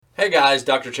Hey guys,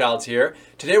 Dr. Childs here.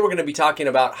 Today we're going to be talking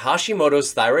about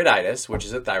Hashimoto's thyroiditis, which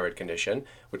is a thyroid condition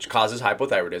which causes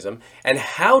hypothyroidism, and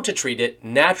how to treat it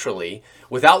naturally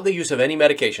without the use of any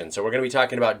medication. So we're going to be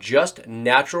talking about just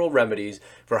natural remedies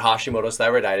for Hashimoto's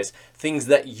thyroiditis, things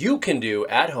that you can do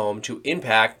at home to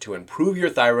improve your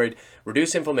thyroid,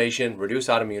 reduce inflammation, reduce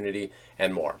autoimmunity,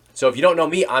 and more. So if you don't know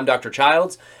me, I'm Dr.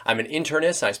 Childs. I'm an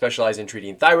internist. I specialize in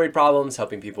treating thyroid problems,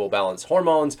 helping people balance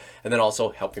hormones, and then also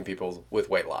helping people with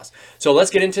weight loss. So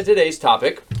let's get into today's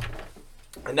topic,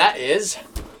 and that is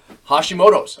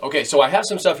Hashimoto's. Okay, so I have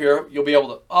some stuff here. You'll be able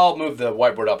to, I'll move the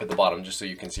whiteboard up at the bottom just so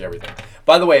you can see everything.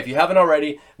 By the way, if you haven't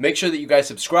already, make sure that you guys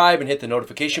subscribe and hit the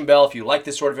notification bell if you like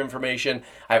this sort of information.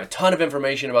 I have a ton of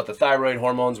information about the thyroid,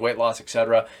 hormones, weight loss,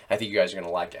 etc. I think you guys are going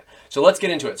to like it. So let's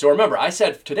get into it. So remember, I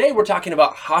said today we're talking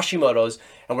about Hashimoto's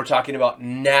and we're talking about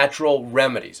natural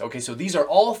remedies. Okay, so these are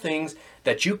all things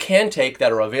that you can take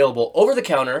that are available over the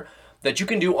counter that you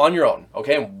can do on your own.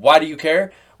 Okay, and why do you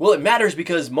care? Well, it matters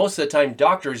because most of the time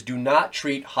doctors do not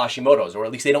treat Hashimoto's, or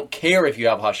at least they don't care if you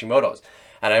have Hashimoto's.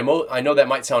 And I know that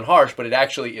might sound harsh, but it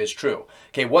actually is true.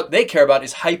 Okay, what they care about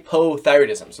is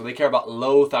hypothyroidism. So they care about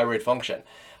low thyroid function.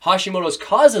 Hashimoto's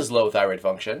causes low thyroid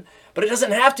function, but it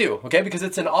doesn't have to, okay, because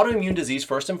it's an autoimmune disease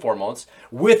first and foremost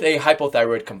with a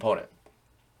hypothyroid component.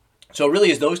 So it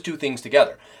really is those two things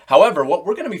together. However, what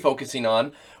we're going to be focusing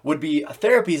on would be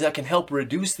therapies that can help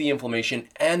reduce the inflammation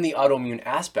and the autoimmune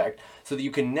aspect so that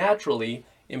you can naturally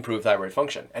improve thyroid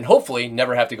function and hopefully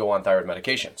never have to go on thyroid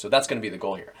medication. So that's going to be the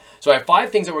goal here. So I have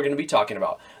 5 things that we're going to be talking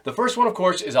about. The first one, of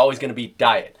course, is always going to be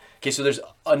diet. Okay, so there's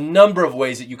a number of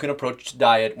ways that you can approach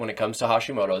diet when it comes to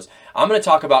Hashimoto's. I'm going to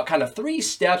talk about kind of 3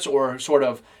 steps or sort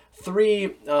of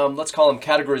 3, let's call them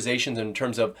categorizations in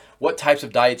terms of what types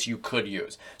of diets you could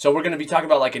use. So we're going to be talking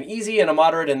about like an easy and a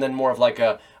moderate and then more of like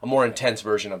a more intense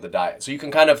version of the diet. So you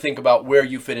can kind of think about where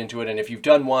you fit into it. And if you've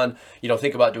done one,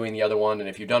 think about doing the other one. And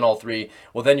if you've done all 3,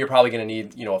 well, then you're probably going to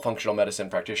need, a functional medicine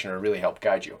practitioner to really help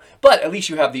guide you. But at least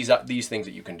you have these things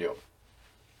that you can do.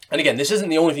 And again, this isn't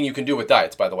the only thing you can do with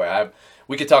diets, by the way.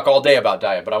 We could talk all day about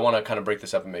diet, but I want to kind of break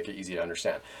this up and make it easy to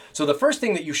understand. So the first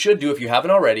thing that you should do if you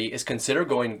haven't already is consider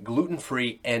going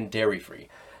gluten-free and dairy-free.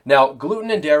 Now,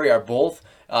 gluten and dairy are both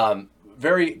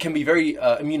can be very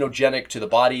immunogenic to the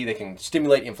body. They can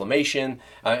stimulate inflammation.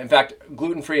 In fact,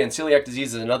 gluten-free and celiac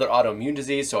disease is another autoimmune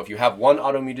disease. So if you have one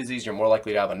autoimmune disease, you're more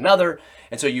likely to have another.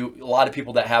 And so a lot of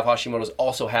people that have Hashimoto's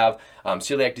also have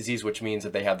celiac disease, which means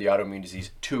that they have the autoimmune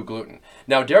disease to gluten.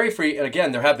 Now, dairy-free, and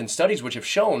again, there have been studies which have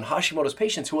shown Hashimoto's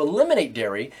patients who eliminate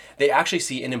dairy, they actually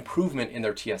see an improvement in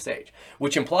their TSH,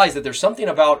 which implies that there's something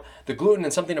about the gluten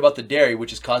and something about the dairy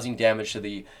which is causing damage to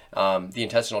the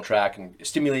intestinal tract and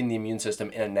stimulating the immune system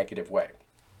in a negative way.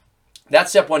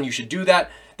 That's step 1. You should do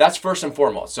that. That's first and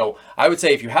foremost. So I would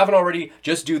say if you haven't already,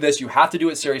 just do this. You have to do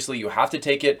it seriously. You have to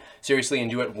take it seriously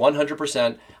and do it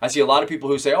 100%. I see a lot of people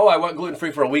who say, oh, I went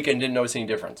gluten-free for a week and didn't notice any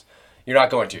difference. You're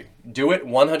not going to. Do it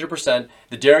 100%.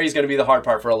 The dairy is going to be the hard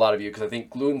part for a lot of you because I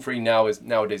think gluten-free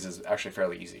nowadays is actually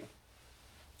fairly easy.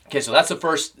 Okay, so that's the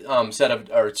first set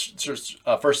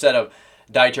of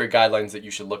dietary guidelines that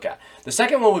you should look at. The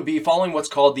second one would be following what's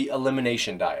called the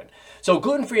elimination diet. So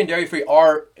gluten-free and dairy-free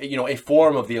are, a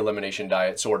form of the elimination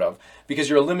diet, sort of, because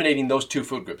you're eliminating those 2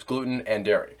 food groups, gluten and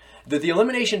dairy. The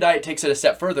elimination diet takes it a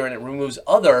step further and it removes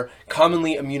other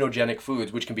commonly immunogenic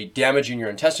foods, which can be damaging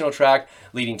your intestinal tract,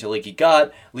 leading to leaky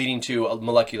gut, leading to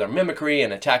molecular mimicry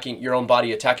and attacking your own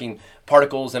body, attacking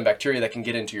particles and bacteria that can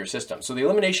get into your system. So the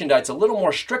elimination diet's a little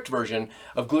more strict version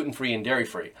of gluten-free and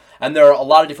dairy-free. And there are a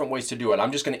lot of different ways to do it.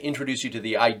 I'm just going to introduce you to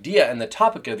the idea and the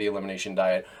topic of the elimination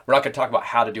diet. We're not going to talk about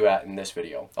how to do that in this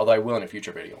video, although I will in a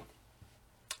future video.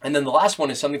 And then the last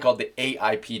one is something called the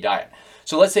AIP diet.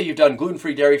 So let's say you've done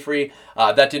gluten-free, dairy-free,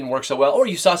 that didn't work so well, or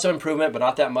you saw some improvement, but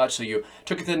not that much, so you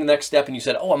took it to the next step and you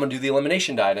said, oh, I'm going to do the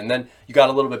elimination diet, and then you got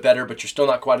a little bit better, but you're still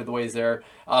not quite at the ways there.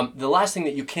 The last thing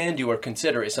that you can do or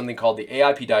consider is something called the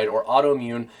AIP diet or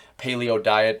autoimmune paleo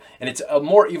diet, and it's a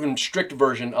more even strict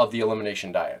version of the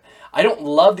elimination diet. I don't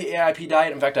love the AIP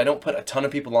diet. In fact, I don't put a ton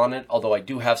of people on it, although I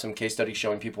do have some case studies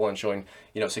showing people and showing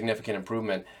significant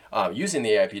improvement using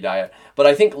the AIP diet. But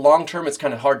I think long term it's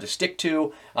kind of hard to stick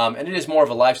to, and it is more of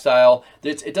a lifestyle.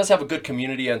 It does have a good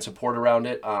community and support around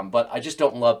it, but I just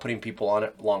don't love putting people on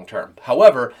it long term.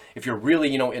 However, if you're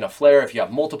really in a flare, if you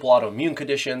have multiple autoimmune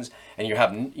conditions and you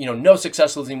have no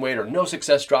success losing weight or no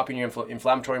success dropping your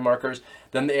inflammatory markers,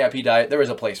 then the AIP diet, there is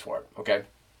a place for it. Okay.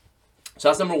 So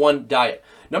that's number 1, diet.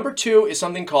 Number 2 is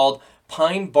something called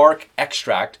pine bark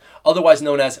extract, otherwise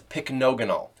known as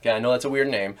pycnogonal. Okay, I know that's a weird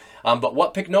name, but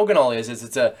what pycnogonal is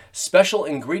it's a special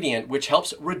ingredient which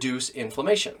helps reduce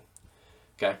inflammation.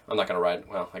 Okay, I'm not going to write,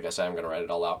 well, I guess I am going to write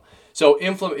it all out. So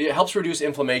it helps reduce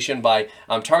inflammation by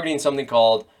targeting something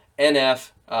called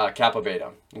NF-kappa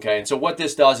beta. Okay, and so what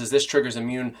this does is this triggers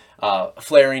immune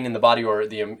flaring in the body, or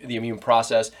the immune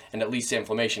process, and it leads to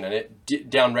inflammation, and it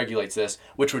down-regulates this,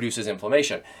 which reduces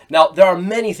inflammation. Now, there are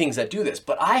many things that do this,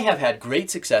 but I have had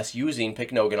great success using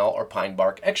pycnogenol or pine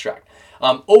bark extract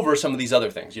over some of these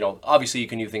other things. You know, obviously you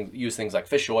can use things like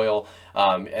fish oil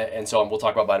and so on. We'll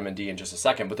talk about vitamin D in just a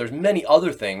second, but there's many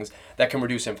other things that can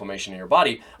reduce inflammation in your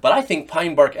body. But I think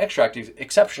pine bark extract is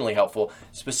exceptionally helpful,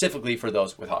 specifically for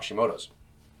those with Hashimoto's.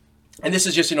 And this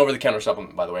is just an over-the-counter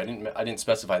supplement, by the way. I didn't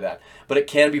specify that, but it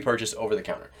can be purchased over the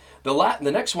counter.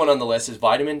 The next one on the list is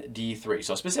vitamin D3.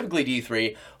 So specifically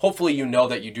D3, hopefully you know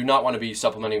that you do not want to be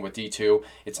supplementing with D2.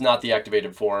 It's not the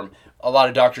activated form. A lot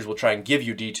of doctors will try and give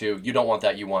you D2. You don't want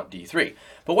that, you want D3.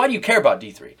 But why do you care about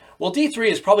D3? Well, D3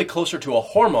 is probably closer to a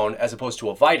hormone as opposed to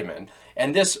a vitamin.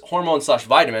 And this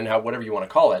hormone/vitamin, whatever you want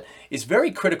to call it, is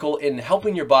very critical in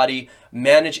helping your body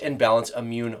manage and balance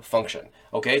immune function.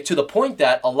 Okay, to the point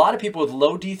that a lot of people with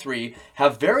low D3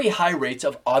 have very high rates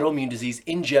of autoimmune disease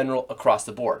in general across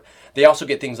the board. They also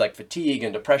get things like fatigue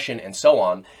and depression and so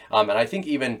on, and I think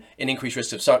even an increased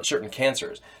risk of certain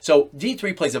cancers. So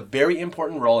D3 plays a very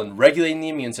important role in regulating the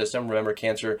immune system. Remember,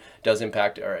 cancer does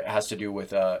impact, or it has to do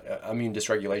with immune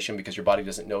dysregulation, because your body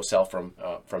doesn't know self from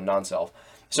non-self.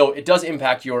 So it does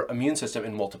impact your immune system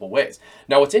in multiple ways.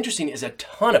 Now, what's interesting is a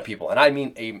ton of people, and I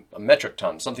mean a metric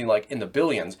ton, something like in the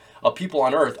billions of people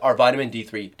on Earth are vitamin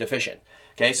D3 deficient.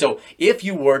 Okay, so if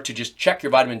you were to just check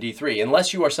your vitamin D3,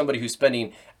 unless you are somebody who's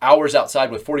spending hours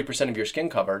outside with 40% of your skin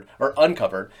covered or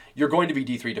uncovered, you're going to be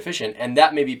D3 deficient, and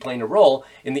that may be playing a role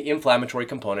in the inflammatory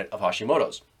component of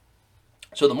Hashimoto's.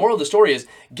 So the moral of the story is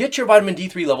get your vitamin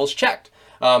D3 levels checked.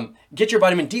 Get your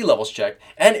vitamin D levels checked,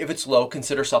 and if it's low,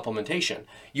 consider supplementation.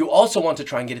 You also want to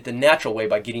try and get it the natural way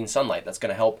by getting sunlight. That's going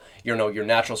to help your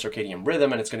natural circadian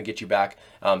rhythm, and it's going to get you back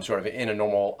sort of in a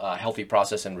normal, healthy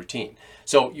process and routine.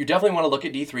 So you definitely want to look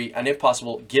at D3, and if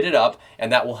possible, get it up,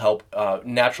 and that will help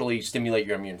naturally stimulate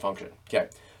your immune function. Okay,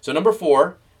 so number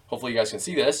 4, hopefully you guys can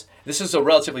see this. This is a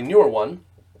relatively newer one,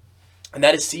 and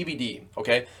that is CBD,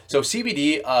 okay? So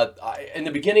CBD, in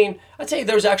the beginning, I'd say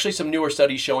there's actually some newer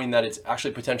studies showing that it's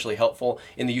actually potentially helpful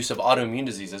in the use of autoimmune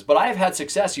diseases, but I have had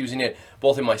success using it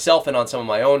both in myself and on some of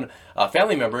my own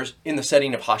family members in the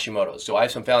setting of Hashimoto's. So I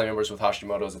have some family members with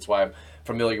Hashimoto's, that's why I'm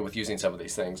familiar with using some of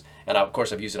these things, and of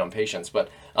course I've used it on patients, but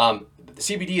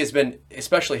CBD has been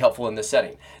especially helpful in this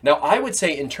setting. Now, I would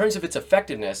say in terms of its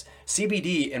effectiveness,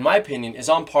 CBD, in my opinion, is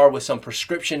on par with some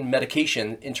prescription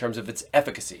medication in terms of its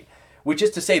efficacy, which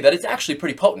is to say that it's actually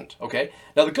pretty potent, okay?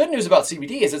 Now, the good news about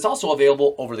CBD is it's also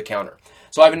available over the counter.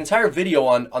 So I have an entire video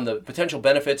on the potential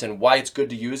benefits and why it's good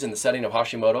to use in the setting of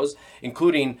Hashimoto's,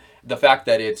 including the fact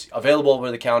that it's available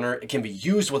over the counter. It can be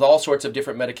used with all sorts of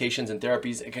different medications and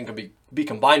therapies. It can be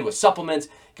combined with supplements.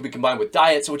 It can be combined with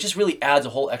diet. So it just really adds a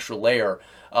whole extra layer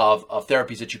of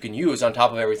therapies that you can use on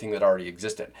top of everything that already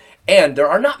existed. And there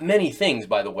are not many things,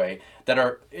 by the way, that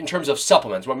are in terms of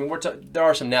supplements. I mean, there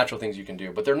are some natural things you can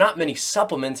do, but there are not many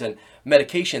supplements and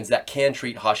medications that can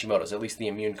treat Hashimoto's, at least the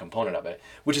immune component of it,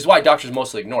 which is why doctors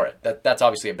mostly ignore it. That's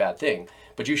obviously a bad thing,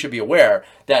 but you should be aware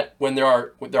that when there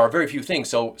are very few things,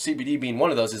 so CBD being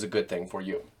one of those is a good thing for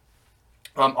you.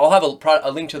 I'll have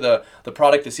a link to the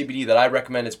product, the CBD that I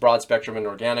recommend. It's broad spectrum and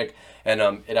organic, and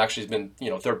it actually has been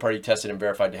third-party tested and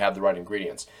verified to have the right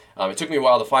ingredients. It took me a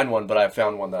while to find one, but I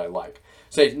found one that I like.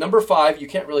 So number 5, you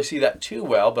can't really see that too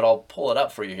well, but I'll pull it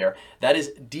up for you here. That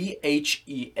is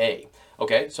DHEA.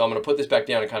 Okay, so I'm going to put this back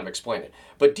down and kind of explain it.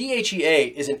 But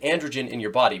DHEA is an androgen in your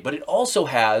body, but it also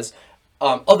has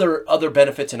other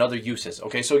benefits and other uses.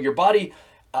 Okay, so your body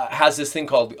has this thing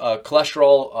called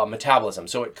cholesterol metabolism.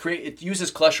 So it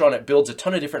uses cholesterol, and it builds a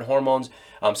ton of different hormones,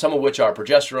 some of which are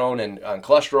progesterone and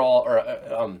cholesterol,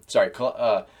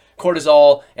 or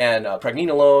cortisol and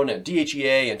pregnenolone and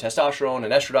DHEA and testosterone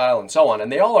and estradiol and so on.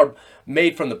 And they all are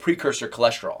made from the precursor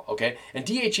cholesterol, okay? And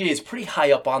DHEA is pretty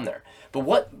high up on there. But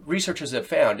what researchers have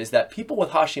found is that people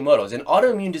with Hashimoto's and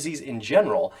autoimmune disease in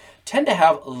general tend to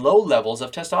have low levels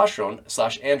of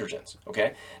testosterone/androgens,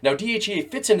 okay? Now, DHEA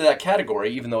fits into that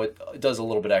category, even though it does a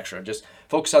little bit extra. Just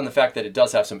focus on the fact that it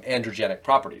does have some androgenic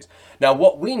properties. Now,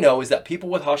 what we know is that people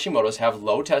with Hashimoto's have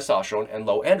low testosterone and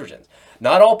low androgens.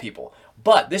 Not all people,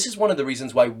 but this is one of the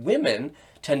reasons why women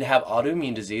tend to have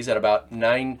autoimmune disease at about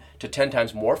 9 to 10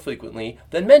 times more frequently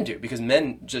than men do, because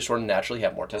men just sort of naturally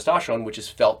have more testosterone, which is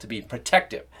felt to be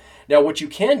protective. Now, what you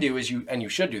can do is you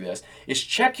should do this, is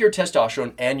check your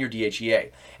testosterone and your DHEA.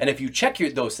 And if you check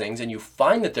those things and you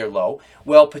find that they're low,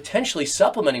 well, potentially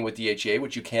supplementing with DHEA,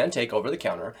 which you can take over the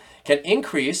counter, can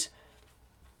increase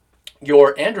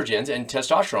your androgens and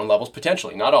testosterone levels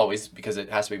potentially, not always because it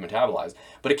has to be metabolized,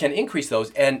 but it can increase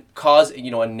those and cause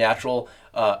a natural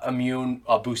immune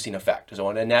boosting effect, so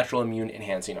a natural immune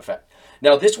enhancing effect.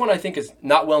 Now this one I think is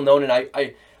not well known,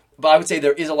 and but I would say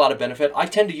there is a lot of benefit. I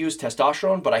tend to use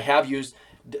testosterone, but I have used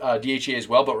DHEA as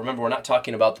well. But remember, we're not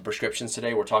talking about the prescriptions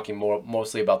today. We're talking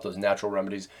mostly about those natural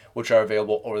remedies which are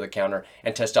available over the counter,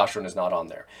 and testosterone is not on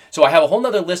there. So I have a whole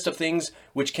nother list of things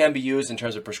which can be used in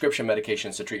terms of prescription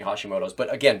medications to treat Hashimoto's.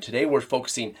 But again, today we're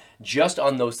focusing just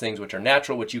on those things which are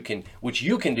natural, which you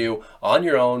can do on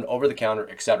your own, over the counter,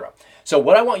 etc. So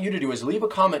what I want you to do is leave a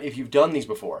comment if you've done these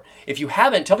before. If you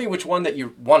haven't, tell me which one that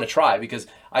you want to try, because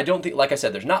I don't think, like I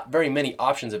said, there's not very many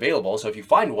options available. So if you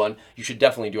find one, you should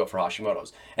definitely do it for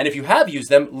Hashimoto's. And if you have used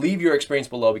them, leave your experience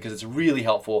below, because it's really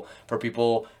helpful for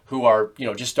people who are,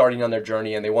 just starting on their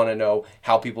journey and they want to know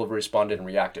how people have responded and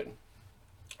reacted.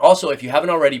 Also, if you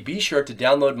haven't already, be sure to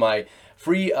download my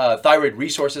free thyroid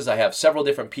resources. I have several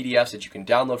different PDFs that you can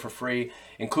download for free.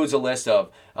 Includes a list of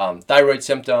thyroid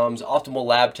symptoms, optimal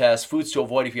lab tests, foods to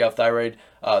avoid if you have thyroid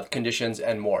conditions,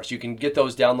 and more. So you can get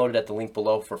those downloaded at the link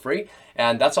below for free.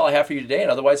 And that's all I have for you today.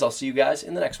 And otherwise, I'll see you guys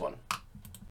in the next one.